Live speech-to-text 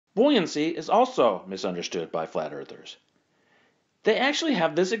Buoyancy is also misunderstood by flat earthers. They actually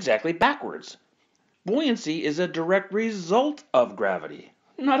have this exactly backwards. Buoyancy is a direct result of gravity,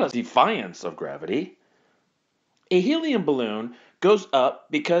 not a defiance of gravity. A helium balloon goes up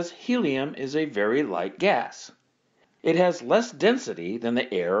because helium is a very light gas. It has less density than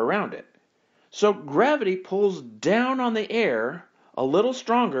the air around it. So gravity pulls down on the air a little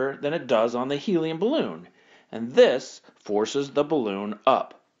stronger than it does on the helium balloon, and this forces the balloon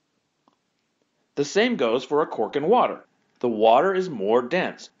up. The same goes for a cork in water. The water is more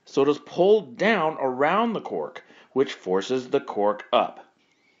dense, so it is pulled down around the cork, which forces the cork up.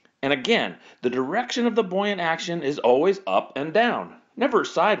 And again, the direction of the buoyant action is always up and down, never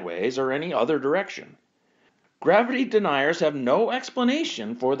sideways or any other direction. Gravity deniers have no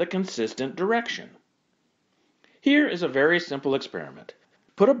explanation for the consistent direction. Here is a very simple experiment.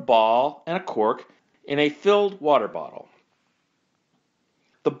 Put a ball and a cork in a filled water bottle.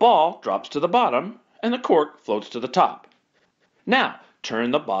 The ball drops to the bottom and the cork floats to the top. Now, turn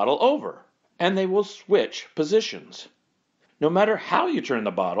the bottle over and they will switch positions. No matter how you turn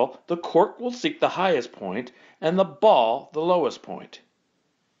the bottle, the cork will seek the highest point and the ball the lowest point.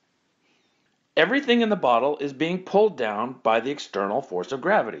 Everything in the bottle is being pulled down by the external force of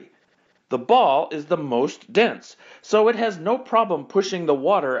gravity. The ball is the most dense, so it has no problem pushing the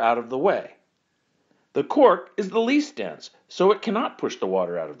water out of the way. The cork is the least dense, so it cannot push the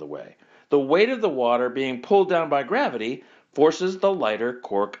water out of the way. The weight of the water being pulled down by gravity forces the lighter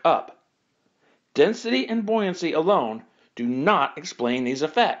cork up. Density and buoyancy alone do not explain these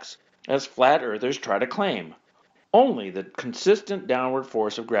effects, as flat earthers try to claim. Only the consistent downward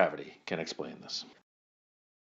force of gravity can explain this.